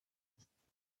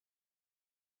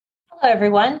Hello,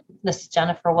 everyone. This is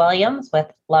Jennifer Williams with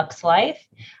Lux Life.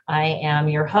 I am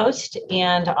your host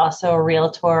and also a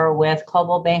realtor with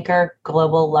Coldwell Banker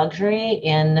Global Luxury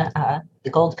in the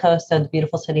Gold Coast of the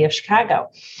beautiful city of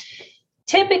Chicago.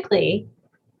 Typically,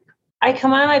 I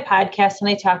come on my podcast and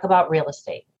I talk about real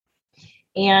estate.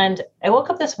 And I woke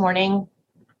up this morning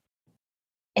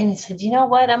and said, you know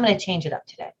what? I'm going to change it up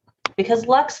today. Because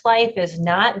Lux Life is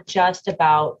not just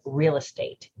about real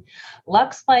estate.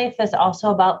 Lux Life is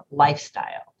also about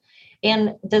lifestyle.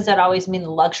 And does that always mean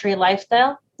the luxury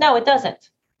lifestyle? No, it doesn't.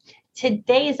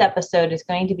 Today's episode is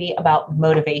going to be about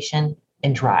motivation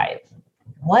and drive.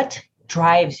 What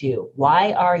drives you?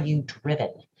 Why are you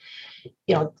driven?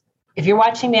 You know, if you're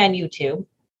watching me on YouTube,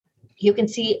 you can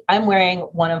see I'm wearing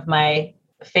one of my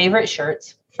favorite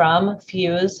shirts from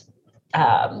Fuse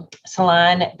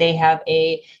Salon. They have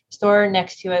a store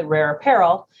next to it, Rare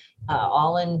Apparel,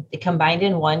 all combined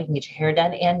in one. You can get your hair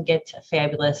done and get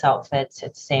fabulous outfits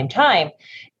at the same time.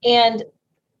 And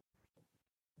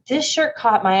this shirt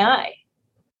caught my eye.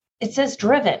 It says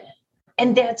driven.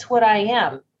 And that's what I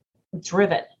am,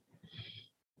 driven.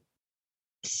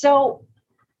 So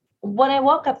when I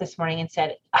woke up this morning and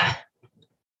said,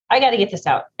 I got to get this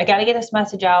out. I got to get this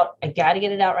message out. I got to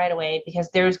get it out right away because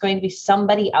there's going to be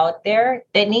somebody out there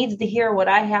that needs to hear what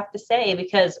I have to say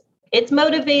because it's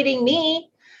motivating me.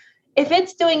 If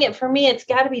it's doing it for me, it's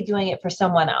got to be doing it for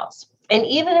someone else. And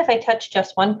even if I touch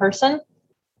just one person,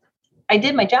 I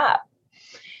did my job.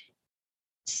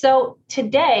 So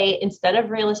today, instead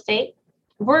of real estate,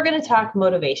 we're going to talk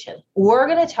motivation. We're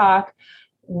going to talk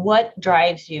what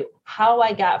drives you, how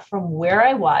I got from where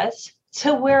I was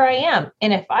to where I am.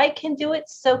 And if I can do it,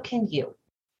 so can you.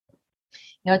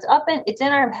 You know, it's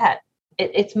in our head.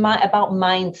 It's about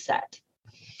mindset.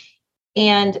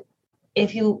 And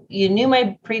if you knew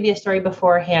my previous story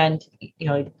beforehand, you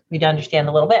know, you'd understand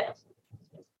a little bit.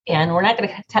 And we're not going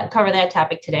to cover that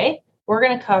topic today. We're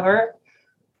going to cover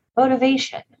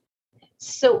motivation.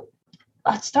 So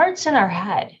it starts in our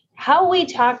head. How we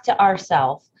talk to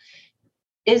ourselves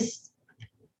is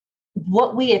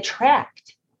what we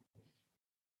attract.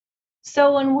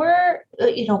 So when we're,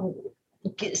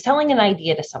 selling an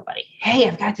idea to somebody, hey,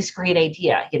 I've got this great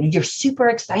idea. You know, you're super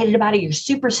excited about it. You're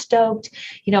super stoked.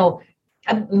 You know,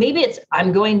 maybe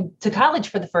I'm going to college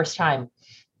for the first time.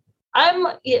 I'm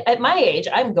at my age.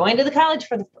 I'm going to college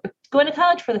for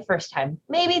the first time.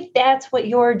 Maybe that's what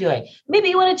you're doing. Maybe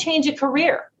you want to change a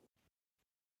career.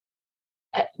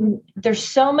 There's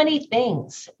so many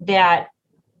things that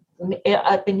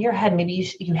up in your head, maybe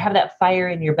you have that fire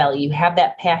in your belly, you have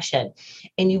that passion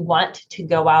and you want to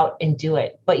go out and do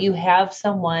it, but you have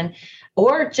someone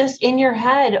or just in your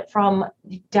head from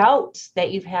doubts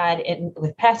that you've had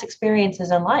with past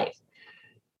experiences in life.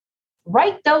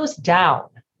 Write those down.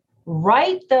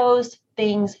 Write those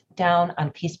things down on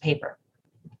a piece of paper.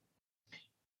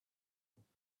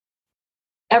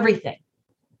 Everything.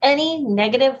 Any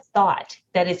negative thought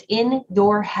that is in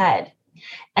your head,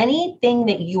 anything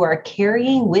that you are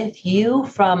carrying with you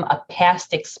from a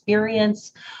past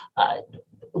experience,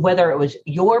 whether it was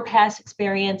your past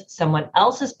experience, someone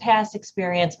else's past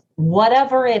experience,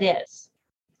 whatever it is,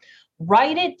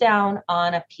 write it down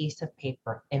on a piece of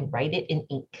paper and write it in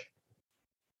ink.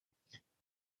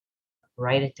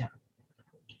 Write it down.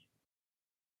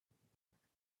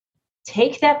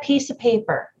 Take that piece of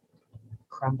paper,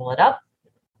 crumble it up,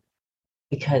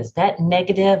 because that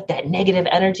negative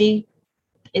energy,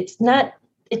 it's not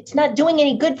doing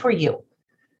any good for you.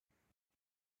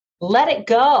 Let it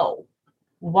go.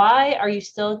 Why are you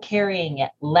still carrying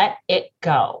it? Let it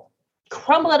go.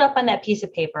 Crumble it up on that piece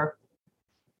of paper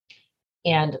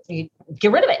and you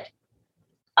get rid of it.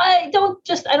 I don't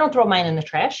throw mine in the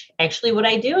trash. Actually, what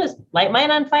I do is light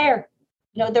mine on fire.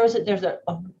 You know, there's a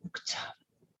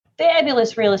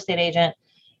fabulous real estate agent.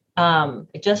 I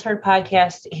just heard a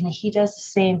podcast and he does the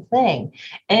same thing.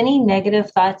 Any negative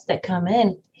thoughts that come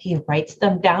in, he writes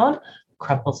them down,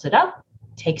 crumples it up,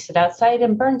 takes it outside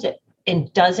and burns it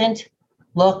and doesn't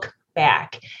look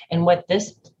back. And what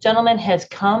this gentleman has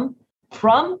come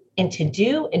from and to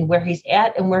do and where he's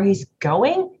at and where he's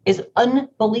going is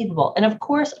unbelievable. And of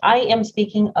course, I am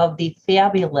speaking of the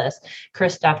fabulous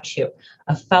Christoph Chu,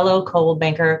 a fellow Coldwell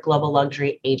Banker Global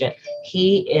Luxury agent.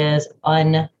 He is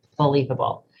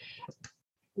unbelievable.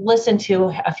 Listen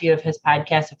to a few of his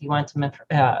podcasts if you want some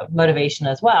motivation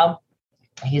as well.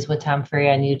 He's with Tom Ferry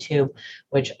on YouTube,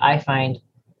 which I find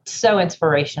so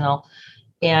inspirational.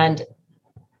 And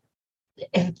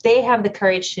if they have the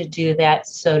courage to do that,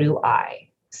 so do I.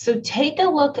 So take a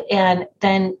look and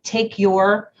then take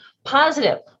your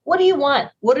positive. What do you want?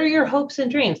 What are your hopes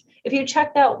and dreams? If you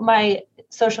checked out my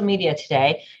social media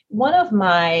today, one of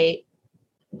my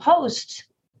post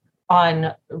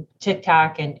on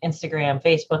TikTok and Instagram,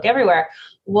 Facebook, everywhere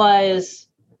was,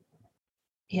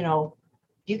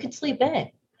 you can sleep in,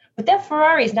 but that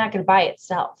Ferrari is not going to buy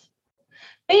itself.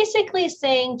 Basically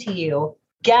saying to you,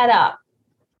 get up,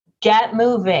 get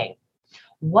moving.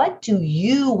 What do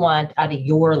you want out of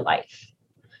your life?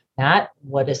 Not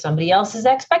what is somebody else's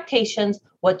expectations.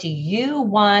 What do you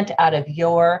want out of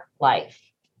your life?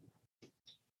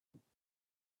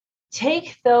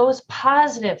 Take those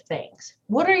positive things.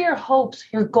 What are your hopes,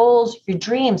 your goals, your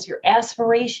dreams, your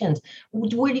aspirations?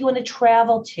 Where do you want to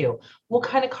travel to? What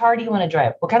kind of car do you want to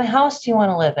drive? What kind of house do you want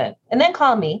to live in? And then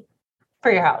call me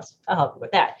for your house. I'll help you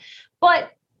with that.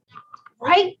 But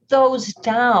write those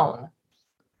down.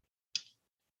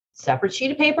 Separate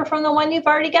sheet of paper from the one you've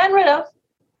already gotten rid of.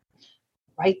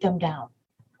 Write them down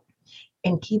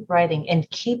and keep writing and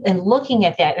keep looking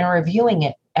at that and reviewing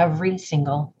it every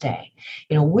single day.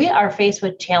 We are faced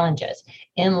with challenges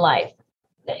in life.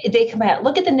 They come out.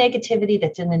 Look at the negativity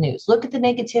that's in the news. Look at the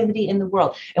negativity in the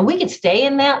world. And we can stay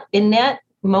in that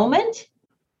moment,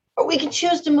 or we can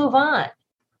choose to move on.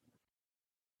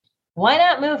 Why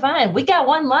not move on? We got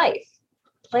one life.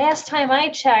 Last time I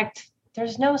checked,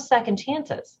 there's no second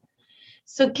chances.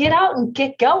 So get out and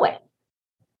get going.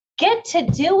 Get to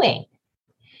doing.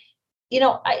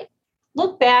 I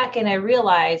look back and I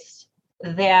realized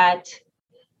that,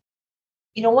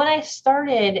 when I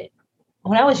started,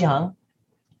 when I was young,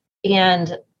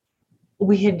 and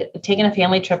we had taken a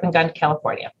family trip and gone to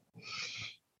California.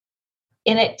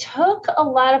 And it took a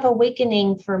lot of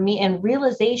awakening for me and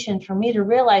realization for me to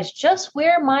realize just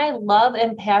where my love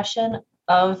and passion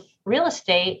of real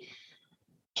estate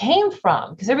came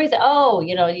from. Because everybody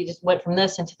said, you just went from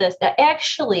this into this.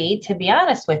 Actually, to be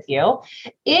honest with you,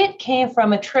 it came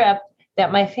from a trip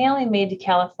that my family made to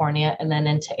California and then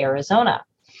into Arizona.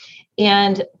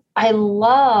 And I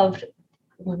loved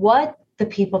what the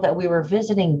people that we were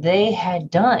visiting, they had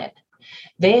done.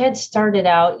 They had started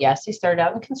out, they started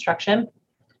out in construction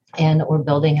and were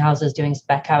building houses, doing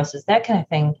spec houses, that kind of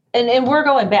thing. And we're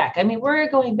going back. We're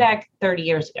going back 30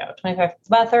 years ago,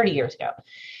 about 30 years ago.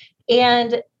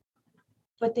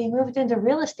 But they moved into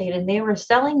real estate and they were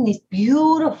selling these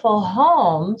beautiful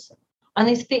homes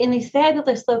in these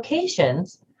fabulous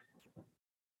locations.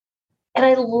 And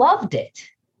I loved it.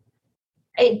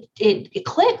 It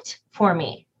clicked for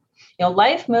me.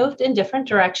 Life moved in different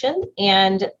direction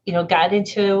and, got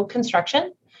into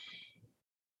construction.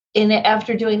 And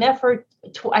after doing that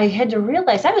I had to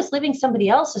realize I was living somebody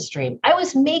else's dream. I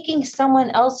was making someone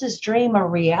else's dream a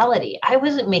reality. I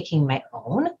wasn't making my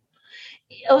own.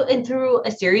 And through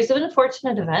a series of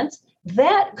unfortunate events,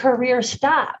 that career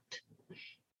stopped.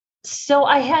 So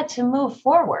I had to move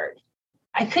forward.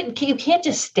 You can't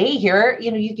just stay here.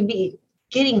 You can be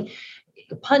getting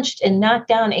punched and knocked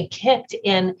down and kicked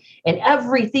and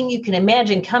everything you can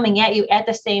imagine coming at you at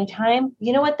the same time.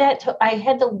 You know what I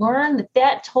had to learn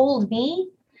that told me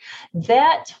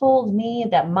that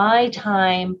my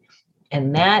time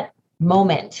and that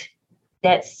moment,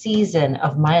 that season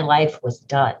of my life was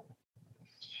done.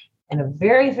 And a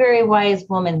very, very wise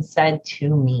woman said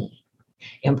to me,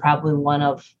 in probably one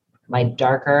of my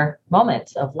darker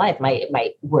moments of life,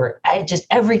 where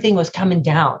everything was coming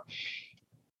down.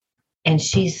 And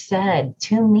she said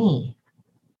to me,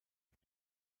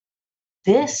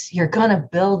 you're going to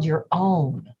build your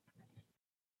own.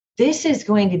 This is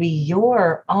going to be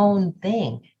your own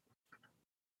thing.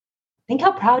 Think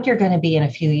how proud you're going to be in a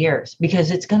few years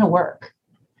because it's going to work.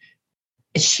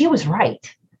 She was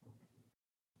right.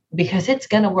 Because it's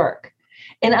going to work.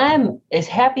 And I'm as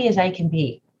happy as I can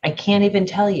be. I can't even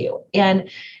tell you. And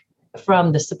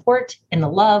from the support and the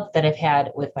love that I've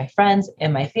had with my friends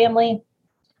and my family,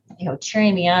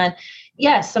 cheering me on.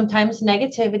 Yes, sometimes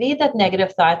negativity, that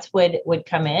negative thoughts would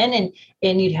come in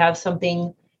and you'd have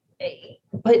something,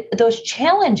 but those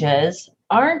challenges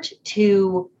aren't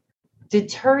to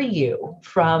deter you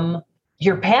from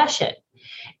your passion.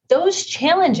 Those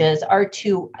challenges are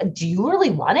do you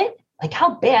really want it? Like,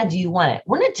 how bad do you want it?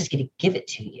 We're not just going to give it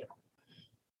to you.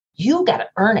 You got to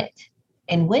earn it.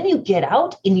 And when you get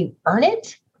out and you earn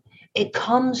it, it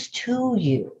comes to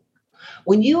you.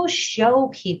 When you show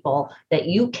people that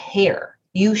you care,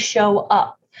 you show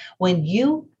up. When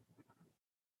you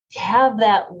have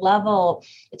that level,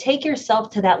 take yourself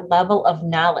to that level of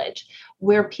knowledge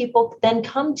where people then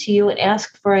come to you and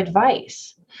ask for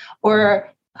advice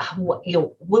or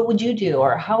what would you do?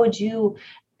 Or how would you,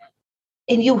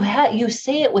 and you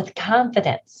say it with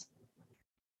confidence.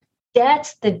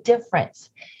 That's the difference.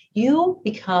 You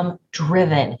become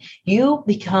driven. You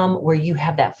become where you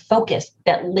have that focus,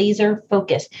 that laser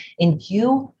focus, and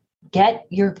you get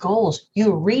your goals.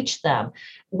 You reach them.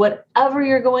 Whatever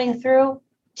you're going through,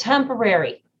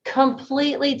 temporary,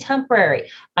 completely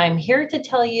temporary. I'm here to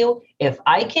tell you, if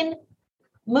I can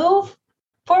move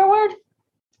forward,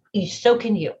 so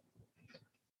can you.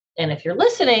 And if you're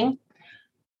listening,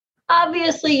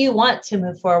 obviously you want to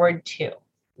move forward too.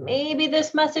 Maybe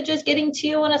this message is getting to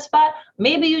you in a spot.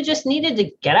 Maybe you just needed to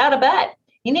get out of bed.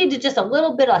 You need to just a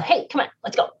little bit of, hey, come on,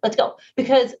 let's go.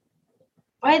 Because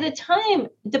by the time,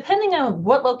 depending on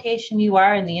what location you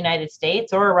are in the United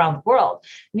States or around the world,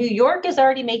 New York is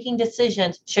already making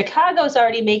decisions. Chicago is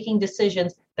already making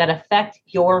decisions that affect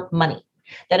your money,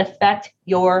 that affect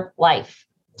your life.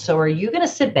 So are you going to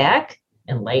sit back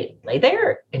and lay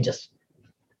there and just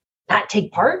not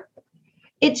take part?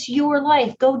 It's your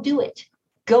life. Go do it.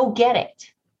 Go get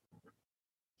it.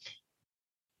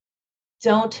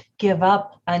 Don't give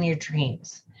up on your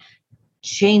dreams.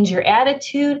 Change your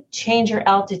attitude, change your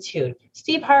altitude.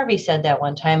 Steve Harvey said that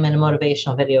one time in a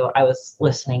motivational video I was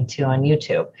listening to on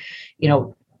YouTube. You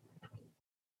know,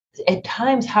 at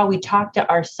times how we talk to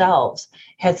ourselves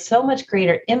has so much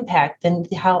greater impact than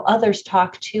how others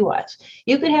talk to us.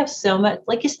 You could have so much,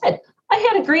 like you said, I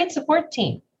had a great support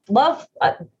team. Love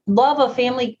a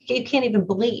family you can't even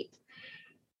believe.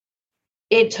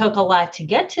 It took a lot to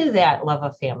get to that love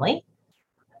of family.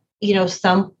 You know,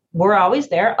 some were always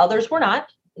there, others were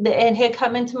not, and had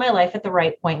come into my life at the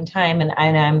right point in time. And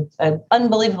I'm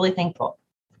unbelievably thankful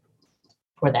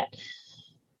for that.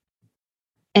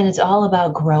 And it's all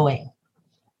about growing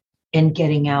and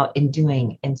getting out and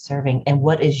doing and serving. And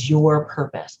what is your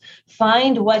purpose?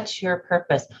 Find what's your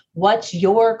purpose. What's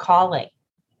your calling?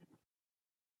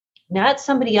 Not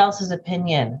somebody else's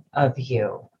opinion of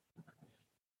you.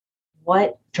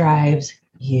 What drives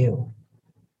you?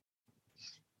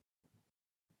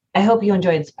 I hope you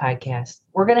enjoyed this podcast.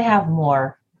 We're going to have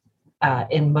more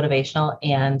in motivational,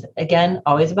 and again,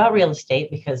 always about real estate,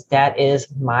 because that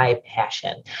is my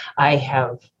passion. I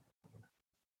have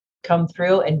come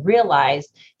through and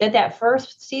realized that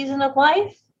first season of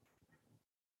life,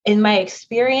 in my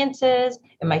experiences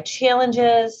and my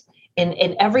challenges and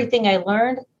everything I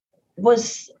learned,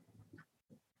 was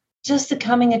just the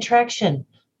coming attraction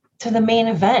to the main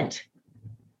event.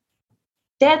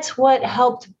 That's what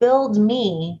helped build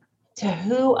me to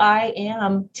who I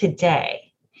am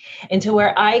today, and to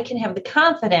where I can have the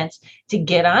confidence to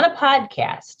get on a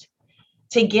podcast,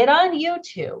 to get on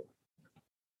YouTube,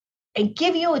 and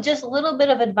give you just a little bit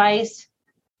of advice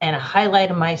and a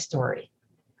highlight of my story.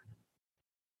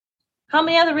 How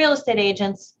many other real estate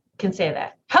agents can say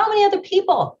that? How many other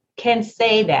people can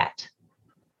say that?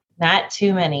 Not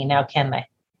too many now, can they?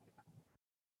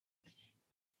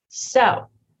 So,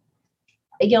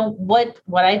 you know, what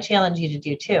I challenge you to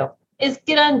do too is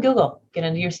get on Google, get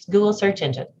into your Google search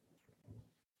engine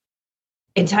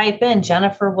and type in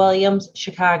Jennifer Williams,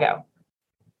 Chicago.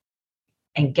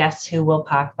 And guess who will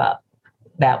pop up?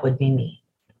 That would be me.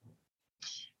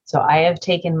 So I have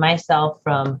taken myself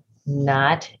from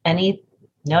no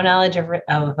knowledge of when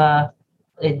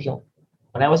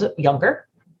I was younger,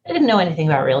 I didn't know anything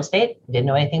about real estate, didn't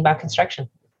know anything about construction,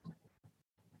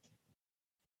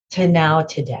 to now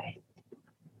today.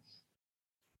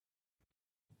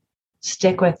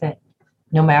 Stick with it.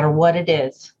 No matter what it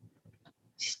is,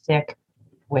 stick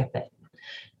with it.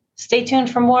 Stay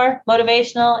tuned for more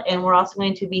motivational, and we're also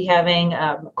going to be having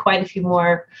quite a few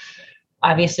more,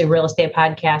 obviously, real estate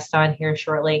podcasts on here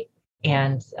shortly.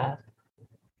 And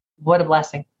what a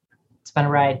blessing. It's been a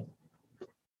ride.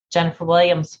 Jennifer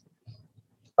Williams,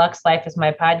 Lux Life is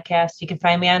my podcast. You can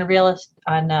find me on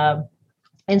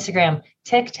Instagram,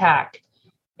 TikTok,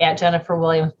 at Jennifer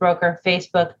Williams Broker,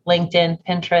 Facebook, LinkedIn,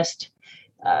 Pinterest,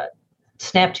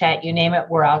 Snapchat, you name it,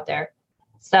 we're out there.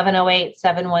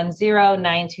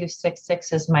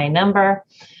 708-710-9266 is my number.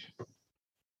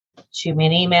 Shoot me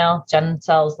an email,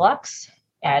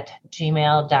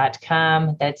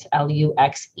 jensellslux@gmail.com. That's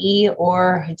LUXE,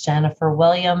 or Jennifer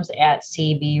Williams at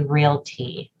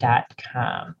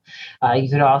cbrealty.com. You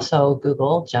could also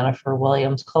Google Jennifer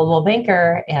Williams Coldwell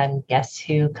Banker, and guess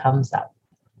who comes up?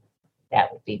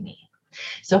 That would be me.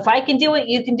 So if I can do it,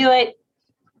 you can do it.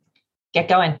 Get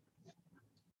going.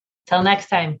 Till next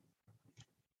time.